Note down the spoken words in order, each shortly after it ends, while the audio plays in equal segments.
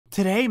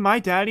Today, my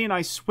daddy and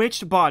I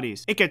switched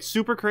bodies. It gets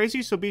super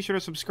crazy, so be sure to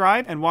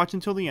subscribe and watch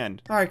until the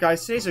end. Alright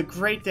guys, today's a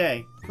great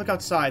day. Look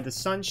outside, the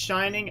sun's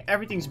shining,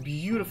 everything's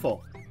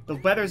beautiful. The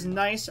weather's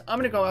nice. I'm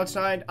gonna go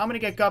outside, I'm gonna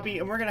get Guppy,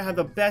 and we're gonna have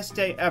the best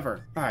day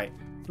ever. Alright,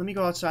 let me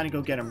go outside and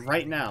go get him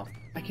right now.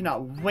 I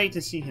cannot wait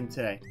to see him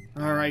today.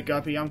 Alright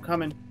Guppy, I'm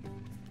coming.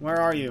 Where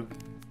are you?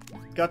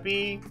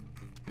 Guppy?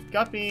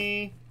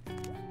 Guppy?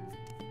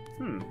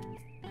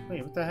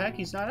 Wait, what the heck?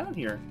 He's not out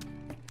here.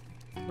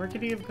 Where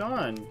could he have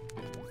gone?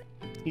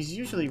 He's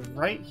usually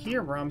right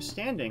here where I'm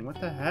standing.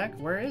 What the heck?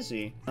 Where is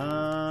he?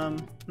 I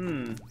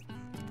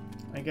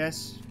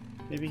guess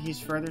maybe he's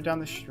further down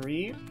the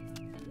street?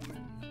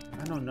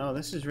 I don't know.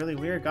 This is really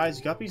weird, guys.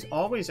 Guppy's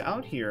always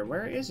out here.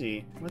 Where is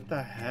he? What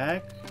the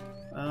heck?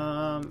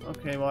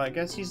 Okay, well, I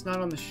guess he's not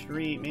on the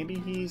street. Maybe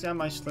he's at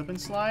my slip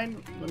and slide?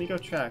 Let me go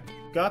check.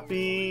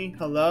 Guppy,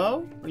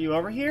 hello? Are you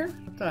over here?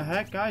 What the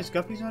heck, guys?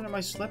 Guppy's not at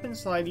my slip and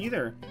slide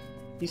either.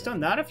 He's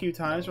done that a few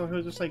times where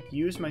he'll just, like,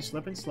 use my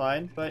slip and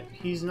slide, but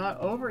he's not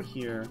over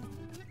here.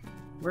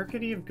 Where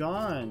could he have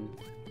gone?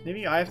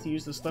 Maybe I have to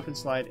use the slip and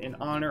slide in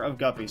honor of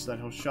Guppy so that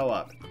he'll show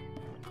up.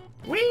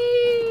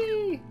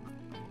 Whee!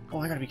 Oh,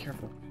 I gotta be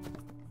careful.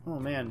 Oh,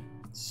 man.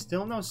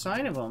 Still no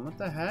sign of him. What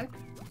the heck?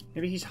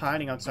 Maybe he's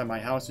hiding outside my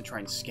house to try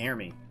and scare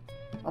me.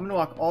 I'm gonna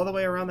walk all the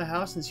way around the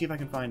house and see if I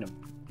can find him.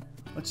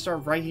 Let's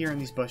start right here in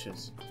these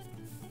bushes.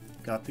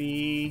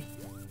 Guppy.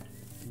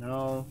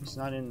 No, he's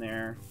not in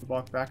there.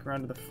 Walk back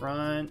around to the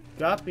front.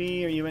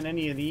 Guppy, are you in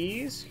any of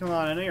these? Come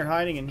on, I know you're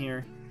hiding in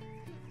here.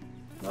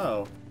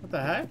 Whoa, what the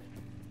heck?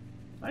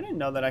 I didn't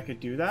know that I could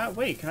do that.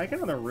 Wait, can I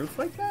get on the roof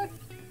like that?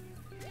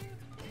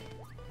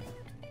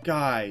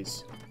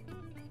 Guys,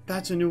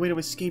 that's a new way to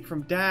escape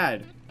from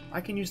Dad.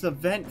 I can use the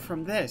vent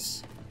from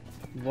this.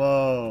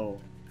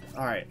 Whoa.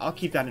 Alright, I'll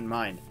keep that in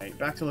mind. Alright,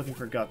 back to looking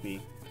for Guppy.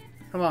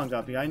 Come on,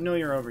 Guppy, I know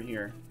you're over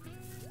here.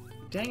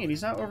 Dang it,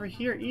 he's not over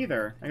here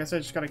either. I guess I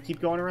just gotta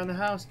keep going around the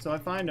house until I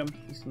find him.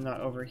 He's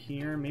not over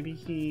here. Maybe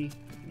he...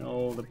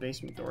 No, the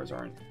basement doors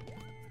aren't.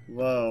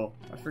 Whoa.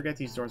 I forget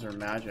these doors are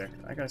magic.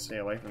 I gotta stay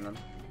away from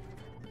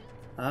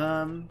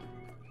them.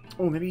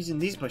 Oh, maybe he's in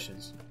these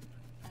bushes.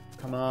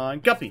 Come on,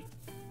 Guppy!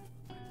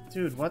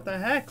 Dude, what the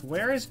heck?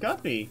 Where is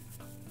Guppy?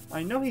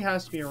 I know he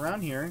has to be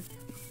around here.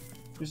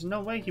 There's no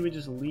way he would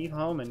just leave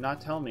home and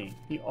not tell me.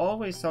 He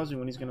always tells me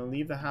when he's gonna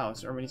leave the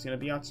house or when he's gonna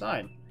be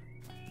outside.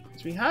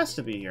 So he has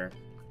to be here.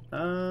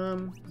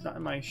 He's not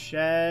in my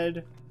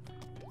shed.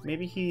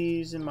 Maybe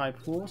he's in my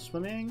pool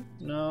swimming?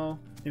 No.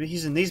 Maybe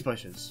he's in these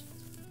bushes.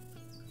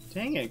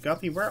 Dang it,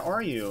 Guppy, where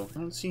are you? I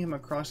don't see him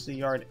across the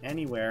yard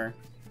anywhere.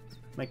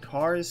 My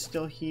car is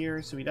still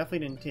here, so he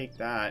definitely didn't take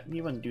that.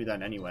 He wouldn't do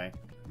that anyway.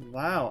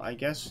 Wow, I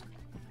guess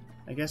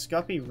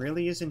Guppy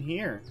really isn't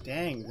here.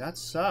 Dang, that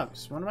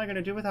sucks. What am I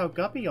gonna do without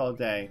Guppy all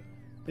day?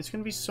 It's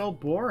gonna be so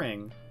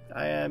boring.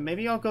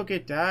 Maybe I'll go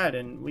get Dad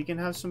and we can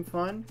have some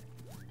fun.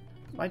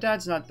 My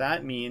dad's not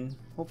that mean.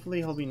 Hopefully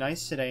he'll be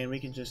nice today and we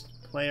can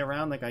just play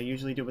around like I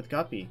usually do with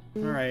Guppy.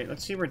 Alright,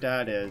 let's see where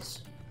Dad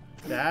is.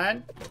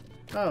 Dad?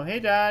 Oh, hey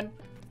Dad.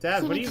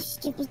 Dad, what are you...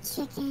 Stupid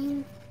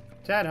chicken.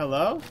 Dad,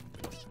 hello?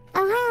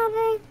 Oh,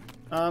 hi,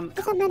 Albert.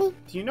 What's up, buddy?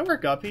 Do you know where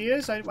Guppy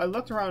is? I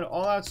looked around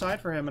all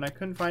outside for him and I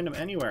couldn't find him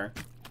anywhere.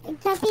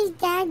 Guppy's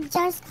dad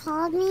just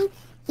called me.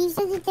 He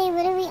said that they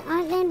literally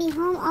aren't going to be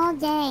home all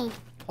day.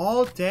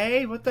 All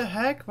day? What the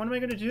heck? What am I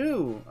going to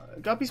do?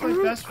 Guppy's my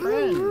best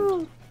friend. I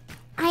don't know.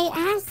 I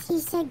asked, he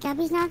said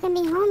Guppy's not going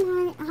to be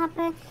home,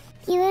 Hopper.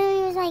 He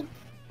literally was like,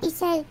 he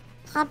said,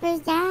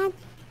 Hopper's dad,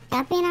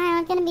 Guppy and I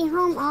aren't going to be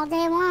home all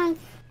day long.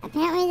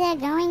 Apparently they're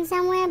going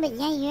somewhere, but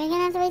yeah, you're going to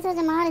have to wait till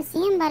tomorrow to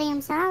see him, buddy.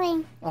 I'm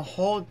sorry. A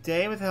whole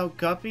day without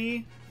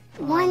Guppy?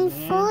 One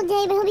full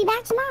day, but he'll be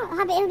back tomorrow.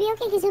 Hopper, it'll be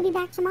okay because he'll be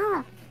back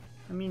tomorrow.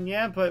 I mean,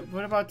 yeah, but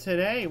what about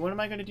today? What am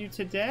I going to do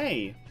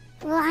today?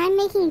 Well, I'm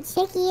making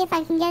chicky if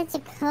I can get it to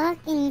cook,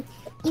 and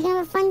you can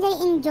have a fun day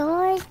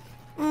indoors.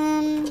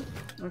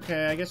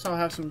 Okay, I guess I'll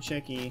have some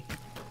chicky.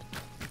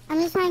 I'm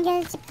just trying to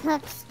get it to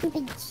cook.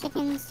 Stupid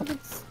chicken,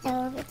 stupid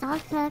stove. It's all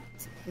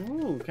cooked.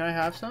 Ooh, can I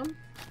have some?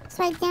 It's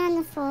right there on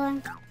the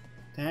floor.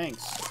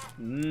 Thanks.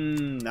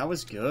 That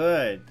was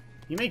good.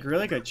 You make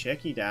really good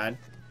chicky, Dad.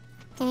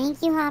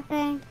 Thank you,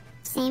 Hopper.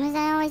 Same as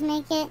I always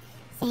make it.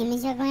 Same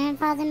as your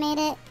grandfather made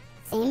it.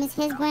 Same as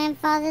his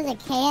grandfather, the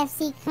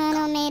KFC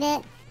Colonel made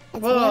it.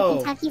 It's real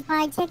Kentucky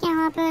Fried Chicken,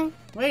 Hopper.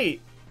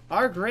 Wait,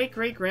 our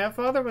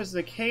great-great-grandfather was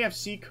the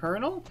KFC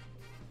Colonel?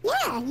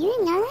 Yeah, you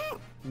didn't know that?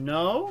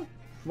 No?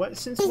 What?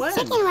 Since His when?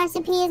 His chicken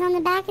recipe is on the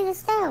back of the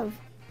stove.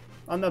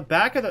 On the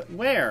back of the...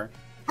 Where?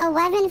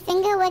 11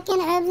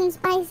 finger-licking herbs and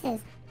spices.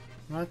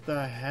 What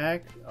the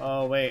heck?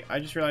 Oh, wait. I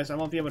just realized I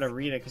won't be able to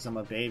read it because I'm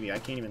a baby. I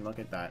can't even look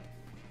at that.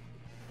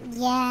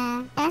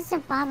 Yeah, that's the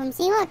problem.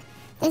 See, look.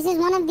 This is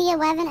one of the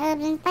 11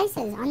 herbs and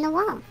spices on the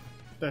wall.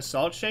 The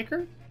salt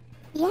shaker?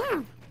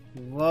 Yeah.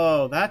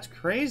 Whoa, that's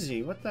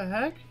crazy. What the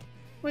heck?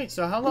 Wait,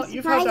 so how long...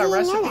 You've had that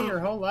recipe your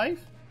whole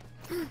life?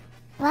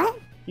 What?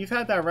 You've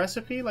had that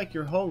recipe, like,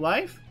 your whole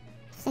life?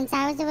 Since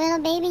I was a little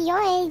baby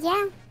your age,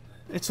 yeah.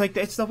 It's like,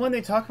 it's the one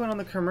they talk about on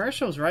the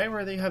commercials, right?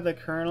 Where they have the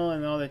Colonel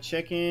and all the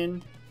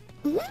chicken.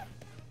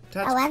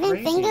 That's 11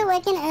 crazy. finger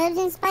licking herbs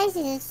and spices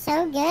is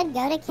so good.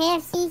 Go to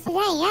KFC today.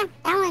 Yeah,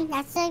 that one.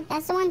 That's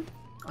the one.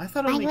 I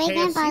thought My only KFC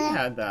great-grandfather-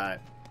 had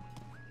that.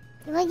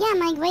 Well, yeah,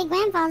 my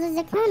great-grandfather's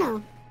a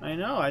colonel. I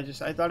know, I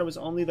thought it was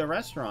only the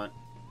restaurant.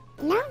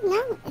 No,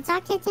 it's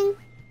our kitchen.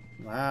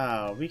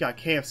 Wow, we got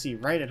KFC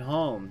right at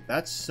home.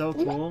 That's so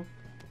Mhm. cool.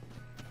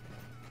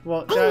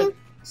 Well, I Dad, know.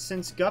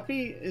 since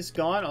Guppy is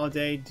gone all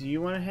day, do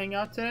you want to hang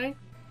out today?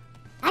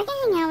 I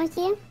can hang out with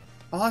you.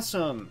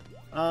 Awesome.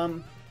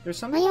 There's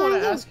something What do I you want to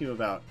wanna do? ask you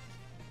about.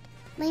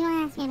 What do you want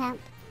to ask me about?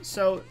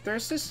 So,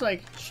 there's this,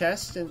 like,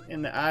 chest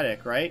in the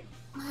attic, right?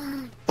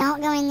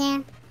 Don't go in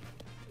there.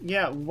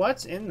 Yeah,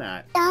 what's in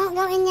that? Don't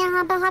go in there,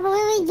 Hopper. Hopper,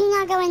 Willie, do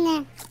not go in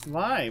there.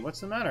 Why? What's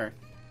the matter?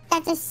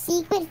 That's a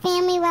secret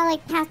family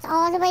relic passed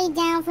all the way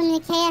down from the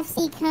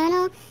KFC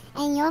colonel,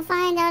 and you'll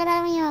find out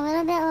about it when you're a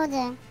little bit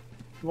older.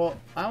 Well,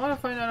 I want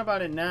to find out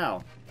about it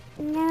now.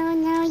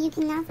 No, you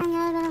cannot find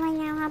out about it right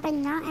now, Hopper.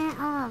 Not at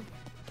all.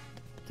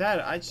 Dad,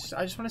 I just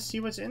want to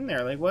see what's in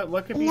there. Like,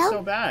 what could be Nope.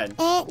 so bad?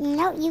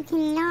 No, you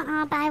cannot,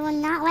 Hopper. I will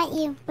not let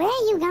you. Where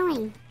are you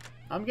going?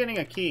 I'm getting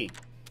a key.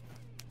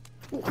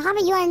 Hopper,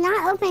 you are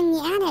not opening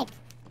the attic.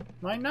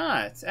 Why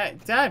not?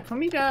 Dad, put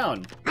me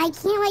down. I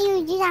can't let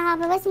you do that,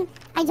 Hopper. Listen,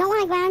 I don't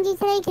want to ground you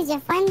today because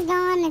your friend's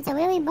gone and it's a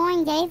really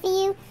boring day for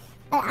you.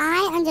 But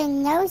I, under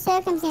no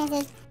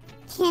circumstances,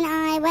 can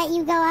I let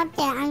you go up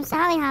there. I'm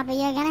sorry, Hopper.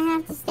 You're going to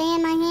have to stay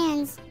in my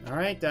hands. All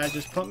right, Dad,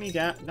 just put me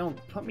down. No,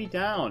 put me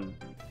down.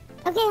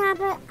 Okay,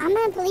 Hopper. I'm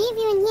going to leave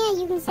you in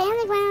here. You can stay on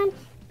the ground.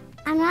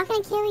 I'm not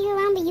going to carry you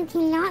around, but you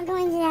cannot go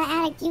into that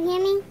attic. Do you hear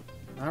me?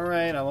 All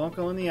right, I won't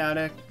go in the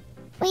attic.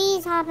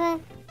 Please,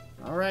 Hopper.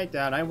 All right,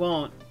 Dad, I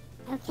won't.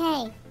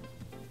 Okay.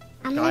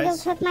 I'm going to go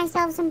Guys? cook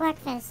myself some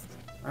breakfast.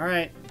 All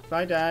right,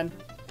 bye, Dad.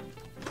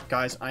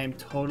 Guys, I am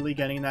totally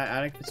getting in that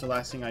attic. It's the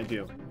last thing I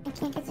do. I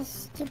can't get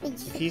this stupid...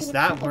 If he's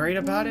that worried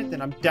about it,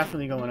 then I'm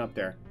definitely going up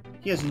there.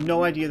 He has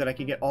no idea that I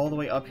can get all the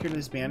way up here to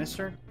this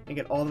banister and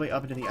get all the way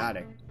up into the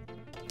attic.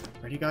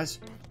 Ready, guys?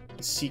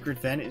 The secret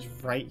vent is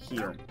right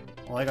here.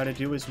 All I gotta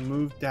do is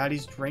move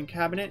Daddy's drink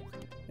cabinet,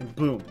 and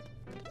boom,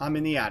 I'm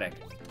in the attic.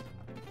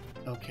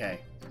 Okay.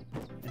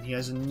 And he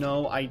has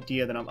no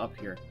idea that I'm up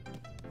here.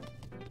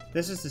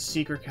 This is the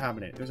secret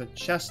cabinet. There's a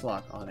chest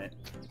lock on it.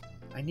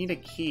 I need a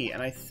key,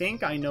 and I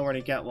think I know where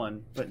to get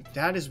one, but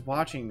Dad is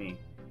watching me,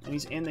 and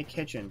he's in the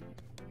kitchen.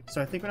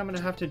 So I think what I'm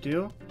gonna have to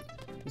do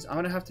is I'm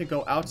gonna have to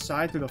go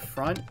outside through the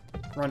front,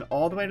 run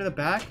all the way to the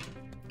back,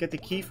 get the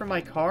key from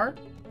my car,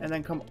 and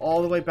then come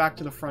all the way back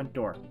to the front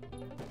door.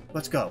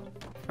 Let's go.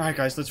 Alright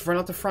guys, let's run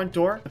out the front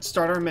door. Let's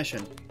start our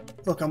mission.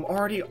 Look, I'm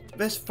already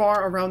this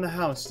far around the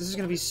house. This is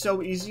gonna be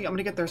so easy. I'm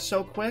gonna get there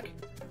so quick.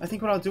 I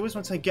think what I'll do is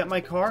once I get my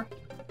car,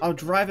 I'll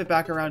drive it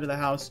back around to the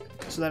house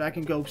so that I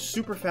can go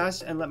super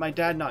fast and let my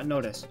dad not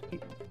notice.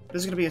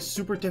 This is gonna be a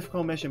super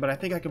difficult mission, but I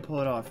think I can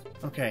pull it off.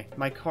 Okay,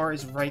 my car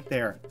is right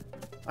there.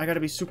 I gotta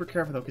be super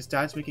careful though, because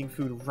Dad's making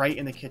food right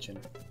in the kitchen.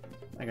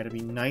 I gotta be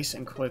nice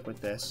and quick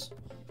with this.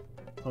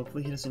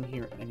 Hopefully he doesn't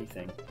hear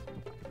anything.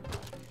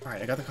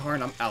 Alright, I got the car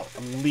and I'm out.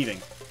 I'm leaving.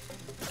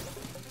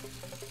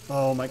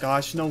 Oh my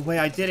gosh, no way,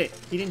 I did it!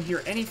 He didn't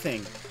hear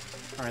anything!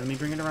 Alright, let me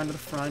bring it around to the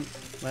front.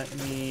 Let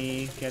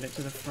me get it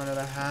to the front of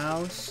the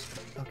house.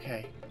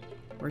 Okay,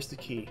 where's the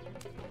key?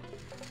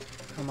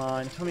 Come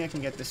on, tell me I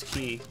can get this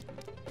key.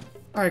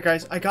 Alright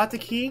guys, I got the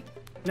key.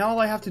 Now all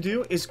I have to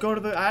do is go to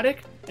the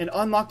attic and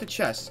unlock the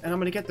chest. And I'm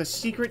gonna get the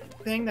secret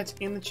thing that's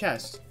in the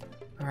chest.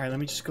 Alright, let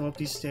me just go up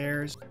these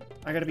stairs.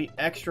 I gotta be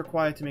extra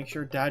quiet to make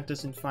sure Dad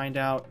doesn't find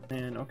out.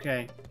 And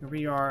okay, here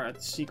we are at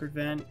the secret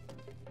vent.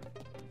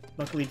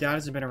 Luckily Dad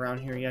hasn't been around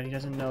here yet, he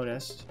hasn't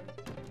noticed.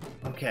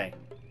 Okay.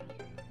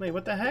 Wait,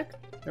 what the heck?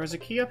 There was a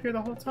key up here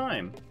the whole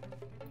time.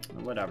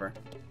 Whatever.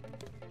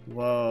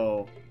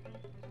 Whoa.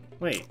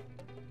 Wait.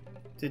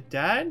 Did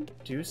Dad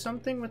do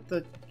something with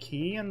the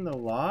key and the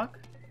lock?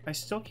 I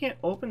still can't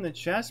open the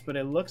chest, but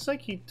it looks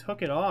like he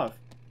took it off.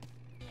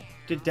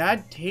 Did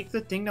Dad take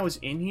the thing that was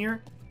in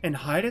here and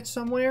hide it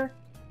somewhere?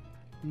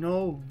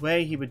 No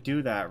way he would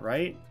do that,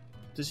 right?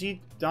 Does he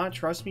not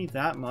trust me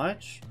that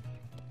much?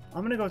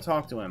 I'm gonna go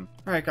talk to him.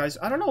 Alright guys,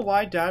 I don't know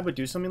why Dad would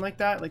do something like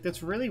that. Like,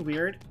 that's really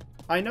weird.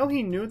 I know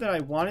he knew that I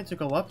wanted to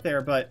go up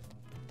there, but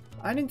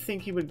I didn't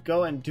think he would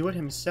go and do it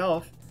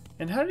himself.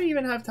 And how did he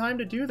even have time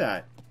to do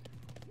that?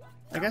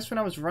 I guess when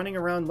I was running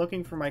around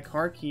looking for my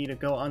car key to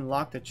go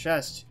unlock the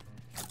chest,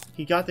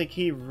 he got the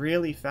key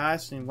really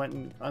fast and went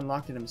and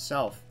unlocked it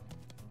himself.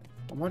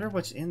 I wonder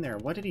what's in there.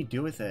 What did he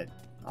do with it?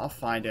 I'll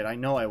find it. I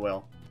know I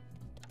will.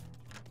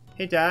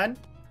 Hey, Dad?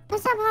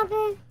 What's up,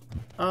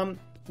 Hopper?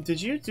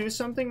 Did you do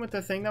something with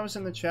the thing that was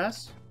in the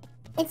chest?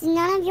 It's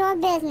none of your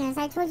business.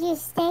 I told you to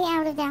stay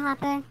out of there,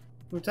 Hopper.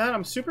 Well, Dad,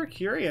 I'm super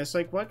curious.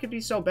 Like, what could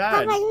be so bad?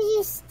 Hopper, I told you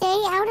to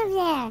stay out of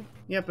there.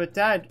 Yeah, but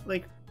Dad,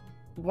 like,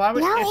 why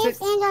would... No if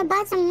ifs, ands, or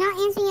buts. I'm not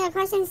answering your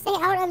question. Stay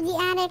out of the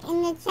attic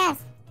and the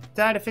chest.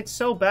 Dad, if it's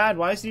so bad,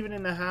 why is it even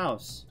in the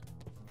house?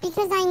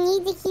 Because I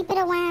need to keep it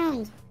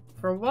around.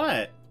 For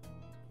what?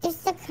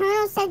 Just the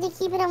colonel said to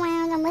keep it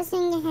around. I'm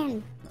listening to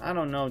him. I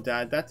don't know,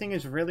 Dad. That thing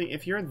is really...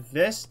 If you're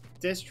this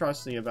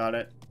distrusty about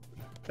it,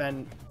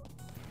 then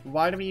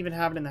why do we even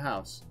have it in the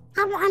house?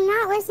 Hopper, I'm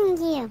not listening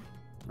to you.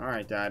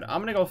 Alright, Dad.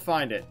 I'm gonna go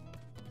find it.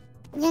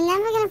 You're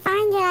never gonna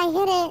find it. I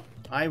hit it.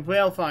 I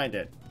will find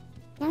it.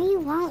 No, you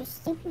won't,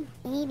 stupid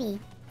baby.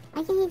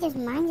 Why can't he just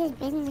mind his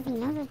business if he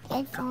knows what's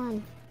good for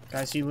him?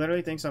 Guys, he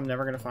literally thinks I'm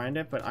never gonna find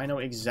it, but I know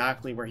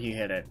exactly where he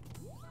hid it.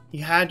 He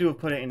had to have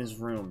put it in his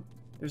room.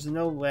 There's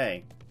no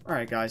way.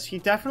 Alright, guys. He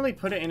definitely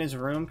put it in his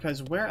room,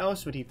 because where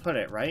else would he put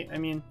it, right? I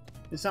mean,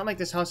 it's not like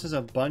this house has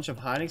a bunch of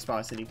hiding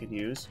spots that he could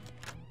use.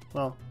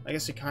 Well, I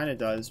guess it kind of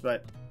does,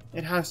 but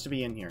it has to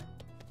be in here.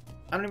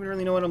 I don't even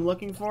really know what I'm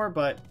looking for,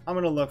 but I'm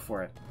gonna look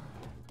for it.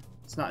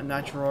 It's not in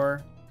that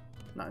drawer.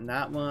 Not in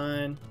that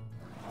one.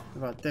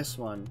 What about this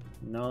one?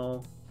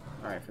 No.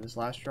 Alright, for this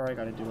last drawer, I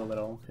gotta do a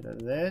little bit of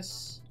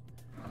this.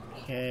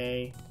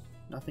 Okay.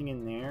 Nothing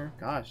in there.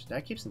 Gosh,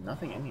 Dad keeps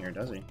nothing in here,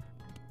 does he?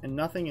 And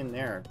nothing in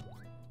there.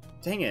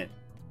 Dang it.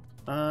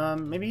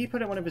 Maybe he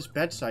put it in one of his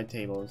bedside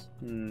tables.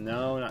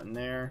 No, not in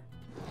there.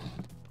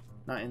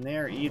 Not in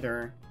there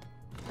either.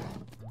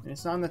 And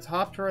it's not in the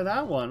top drawer of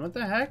that one. What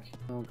the heck?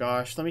 Oh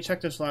gosh, let me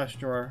check this last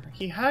drawer.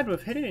 He had to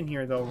have hid it in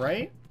here though,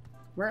 right?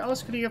 Where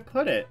else could he have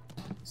put it?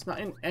 It's not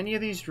in any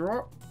of these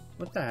drawers.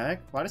 What the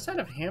heck? Why does that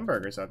have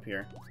hamburgers up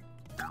here?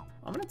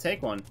 I'm gonna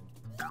take one.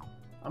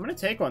 I'm gonna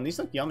take one. These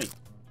look yummy.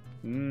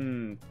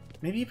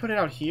 Maybe he put it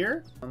out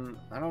here?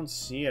 I don't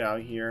see it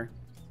out here.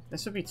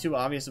 This would be too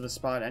obvious of a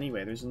spot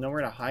anyway. There's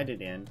nowhere to hide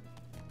it in.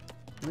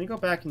 Let me go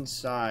back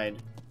inside.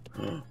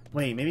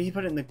 Wait, maybe he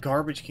put it in the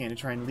garbage can to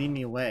try and lead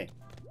me away.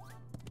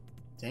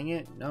 Dang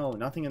it. No,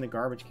 nothing in the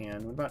garbage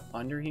can. What about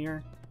under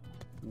here?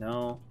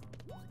 No.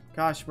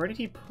 Gosh, where did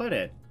he put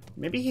it?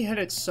 Maybe he hid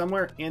it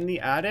somewhere in the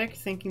attic,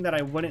 thinking that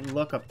I wouldn't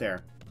look up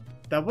there.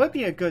 That would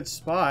be a good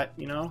spot,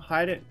 you know?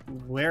 Hide it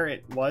where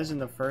it was in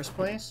the first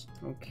place.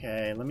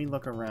 Okay, let me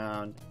look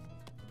around.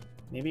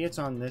 Maybe it's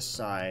on this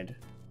side.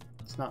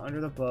 It's not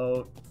under the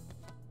boat.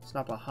 It's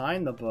not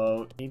behind the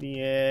boat.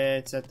 Maybe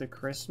it's at the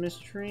Christmas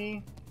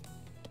tree?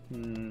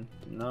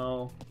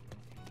 No.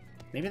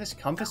 Maybe this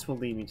compass will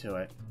lead me to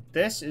it.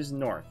 This is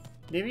north.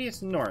 Maybe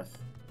it's north.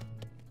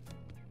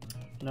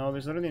 No,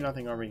 there's literally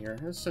nothing over here.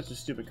 This is such a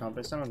stupid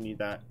compass. I don't need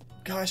that.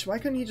 Gosh, why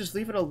couldn't he just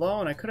leave it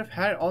alone? I could have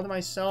had it all to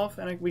myself,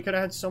 and we could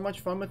have had so much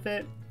fun with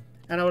it.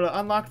 And I would have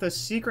unlocked the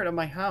secret of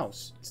my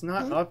house. It's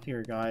not up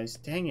here, guys.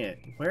 Dang it.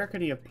 Where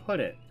could he have put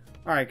it?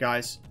 Alright,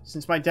 guys.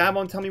 Since my dad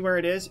won't tell me where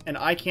it is, and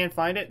I can't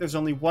find it, there's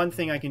only one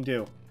thing I can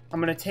do. I'm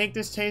gonna take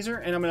this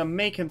taser, and I'm gonna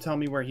make him tell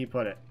me where he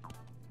put it.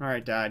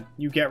 Alright, Dad.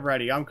 You get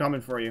ready. I'm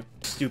coming for you.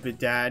 Stupid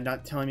Dad,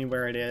 not telling me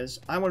where it is.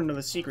 I want to know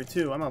the secret,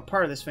 too. I'm a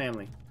part of this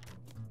family.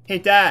 Hey,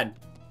 Dad!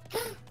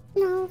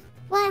 No.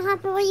 What,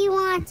 Hopper? What do you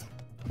want?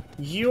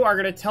 You are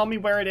gonna tell me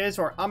where it is,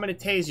 or I'm gonna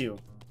tase you.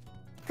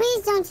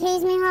 Please don't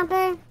tase me,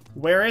 Hopper.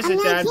 Where is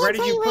it, Dad? Where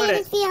did you put it?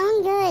 It's for your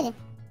own good.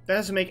 That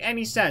doesn't make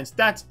any sense.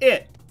 That's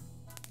it.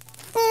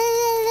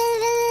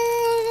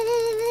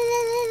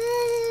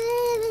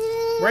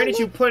 Where did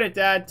you put it,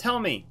 Dad? Tell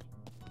me.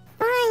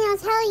 Fine, I'll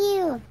tell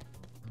you.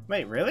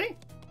 Wait, really?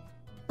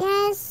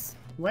 Yes.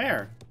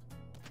 Where?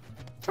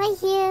 It's right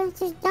here.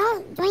 Just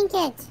don't drink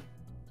it.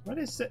 What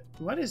is it?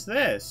 What is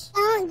this?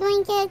 Don't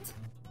drink it.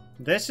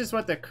 This is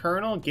what the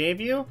Colonel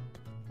gave you?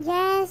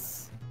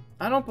 Yes.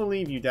 I don't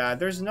believe you, Dad.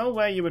 There's no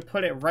way you would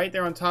put it right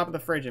there on top of the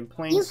fridge in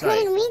plain sight. You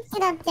couldn't reach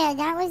it up there.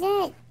 That was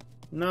it.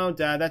 No,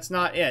 Dad, that's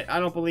not it. I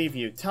don't believe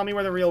you. Tell me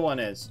where the real one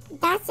is.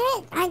 That's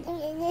it.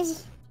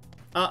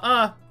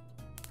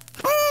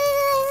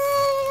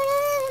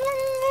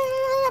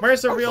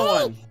 Where's the real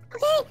one?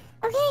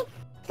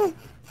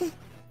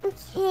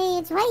 Okay,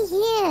 it's right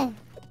here.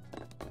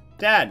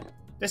 Dad,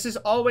 this is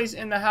always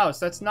in the house.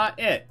 That's not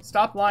it.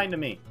 Stop lying to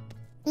me.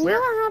 You know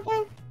what,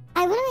 Hopper?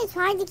 I literally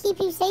tried to keep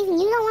you safe,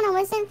 and you don't want to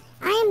listen.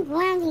 I am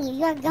grounding you.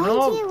 You're going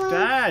to your room.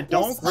 Dad,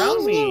 don't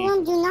ground me. Stay in your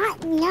room. Do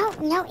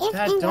not. No. If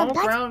Dad, don't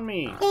ground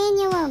me. Stay in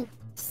your room.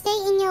 Stay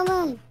in your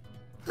room.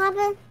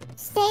 Hopper,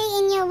 stay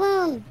in your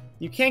room.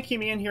 You can't keep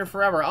me in here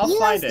forever. I'll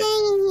find it. You are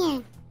staying in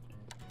here.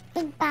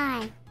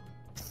 Goodbye.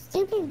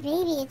 Stupid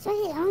baby. It's for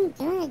his own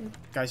good.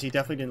 Guys, he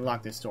definitely didn't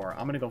lock this door.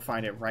 I'm gonna go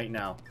find it right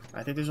now.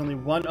 I think there's only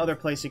one other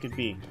place it could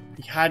be.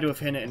 He had to have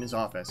hidden it in his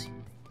office.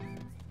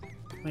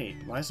 Wait,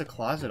 why is the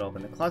closet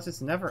open? The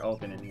closet's never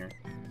open in here.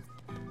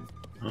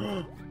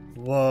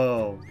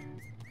 Whoa.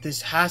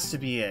 This has to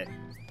be it.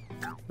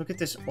 Look at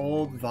this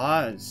old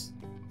vase.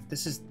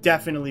 This is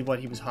definitely what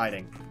he was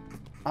hiding.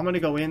 I'm gonna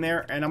go in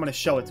there and I'm gonna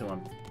show it to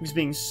him. He's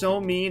being so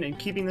mean and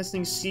keeping this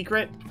thing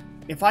secret.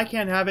 If I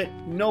can't have it,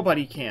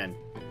 nobody can.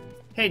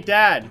 Hey,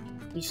 Dad.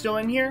 You still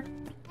in here?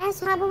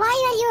 Yes, Papa.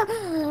 Why are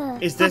you?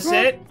 Is this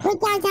it? Put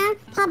that down.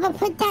 Papa,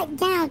 put that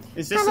down.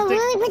 Is this Papa, the thing?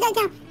 really put that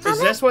down. Papa,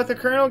 is this what the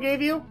Colonel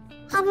gave you?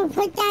 Papa,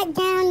 put that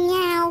down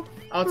now.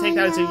 I'll take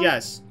that as a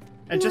yes.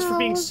 And just for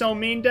being so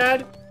mean,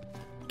 Dad,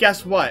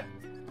 guess what?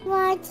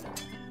 What?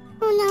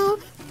 Oh,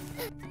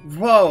 no.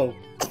 Whoa.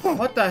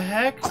 What the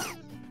heck? Papa,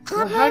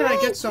 well, how did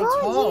I get so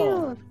tall?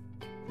 You.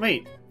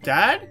 Wait,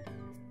 Dad?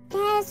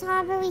 Yes,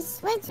 Papa, we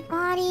switched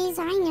bodies,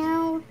 I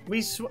know.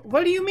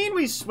 What do you mean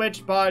we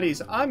switched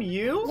bodies? I'm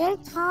you? You're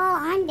tall,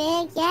 I'm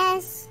big,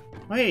 yes.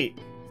 Wait,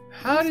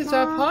 How is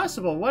that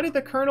possible? What did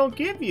the Colonel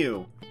give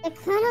you? The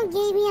Colonel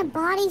gave me a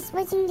body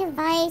switching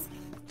device.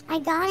 I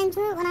got into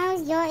it when I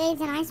was your age,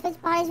 and I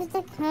switched bodies with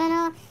the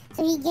Colonel.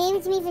 So he gave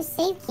it to me for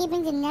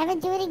safekeeping to never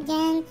do it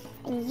again.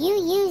 And you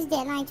used it,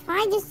 and I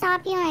tried to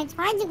stop you, and I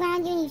tried to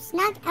ground you, and you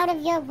snuck out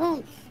of your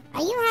room.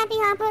 Are you happy,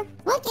 Hopper?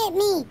 Look at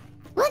me.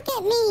 Look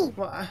at me.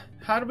 Well,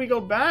 how do we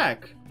go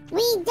back?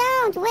 We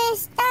don't. We're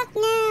stuck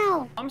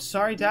now. I'm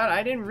sorry, Dad.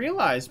 I didn't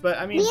realize, but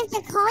I mean... We have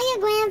to call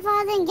your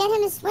grandfather and get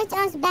him to switch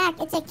us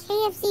back. It's a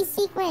KFC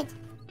secret.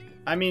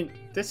 I mean,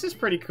 this is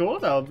pretty cool,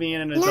 though, being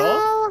an adult.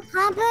 No,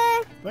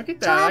 Hopper. Look at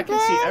that. I can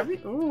see every...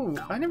 Ooh,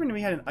 I never knew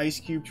we had an ice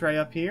cube tray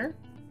up here.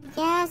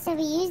 Yeah, so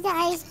we use the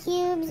ice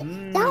cubes. Don't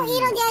eat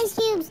all the ice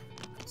cubes.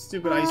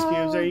 Stupid ice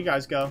cubes. There you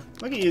guys go.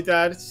 Look at you,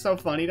 Dad. It's so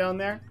funny down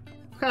there.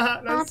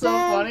 That's Hopper. so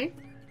funny.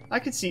 I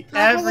can see Hopper,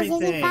 everything.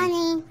 This isn't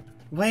funny.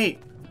 Wait.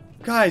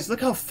 Guys, look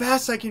how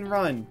fast I can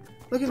run.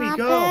 Look at me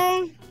go.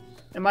 Hopper,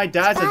 And my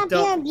dad's a stop,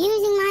 dumb... you're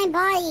abusing my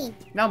body.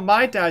 Now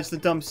my dad's the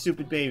dumb,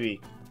 stupid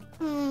baby.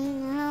 Oh,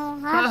 no,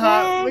 Haha,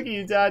 Hopper. look at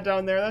you, Dad,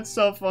 down there. That's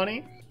so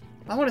funny.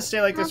 I want to stay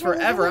like this Hopper,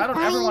 forever. this I don't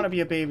isn't ever funny. want to be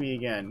a baby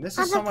again. This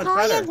is so Hopper, much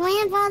call your better.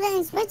 grandfather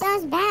and switch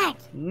us back.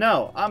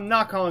 No, I'm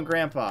not calling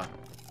Grandpa.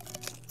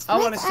 I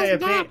want to stay a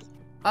baby.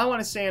 I want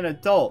to stay an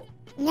adult.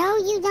 No,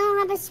 you don't,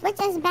 Hopper. Switch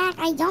us back.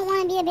 I don't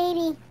want to be a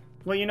baby.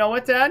 Well, you know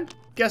what, Dad?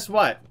 Guess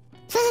what?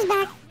 Switch us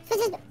back. Switch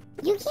us.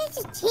 You can't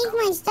just take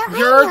my stuff.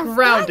 You're I'm your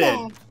grounded.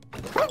 father.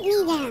 Put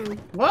me down.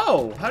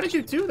 Whoa, how did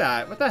you do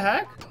that? What the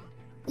heck?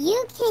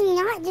 You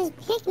cannot just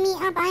pick me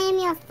up. I am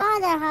your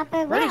father,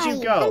 Hopper. Where did are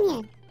you go? Come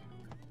here.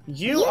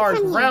 You are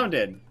come here.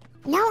 grounded.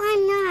 No,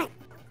 I'm not.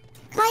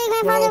 Call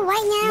your grandfather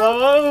right now.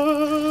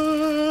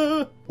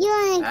 Whoa!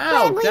 You're an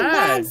Ow, incredibly Dad.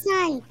 bad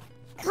son.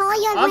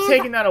 Call your I'm grandfather.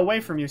 taking that away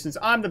from you since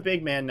I'm the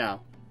big man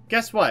now.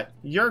 Guess what?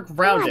 You're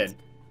grounded.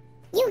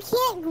 You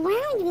can't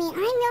ground me. I'm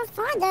your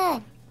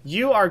father.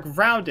 You are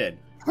grounded.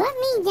 Put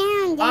me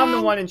down, Dad. I'm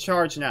the one in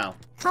charge now.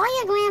 Call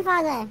your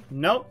grandfather.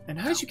 Nope. And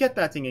how did you get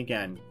that thing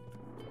again?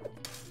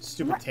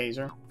 Stupid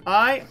taser.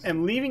 I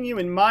am leaving you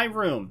in my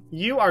room.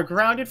 You are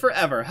grounded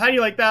forever. How do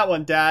you like that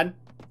one, Dad?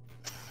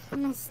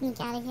 I'm gonna sneak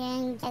out of here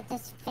and get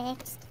this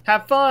fixed.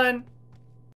 Have fun!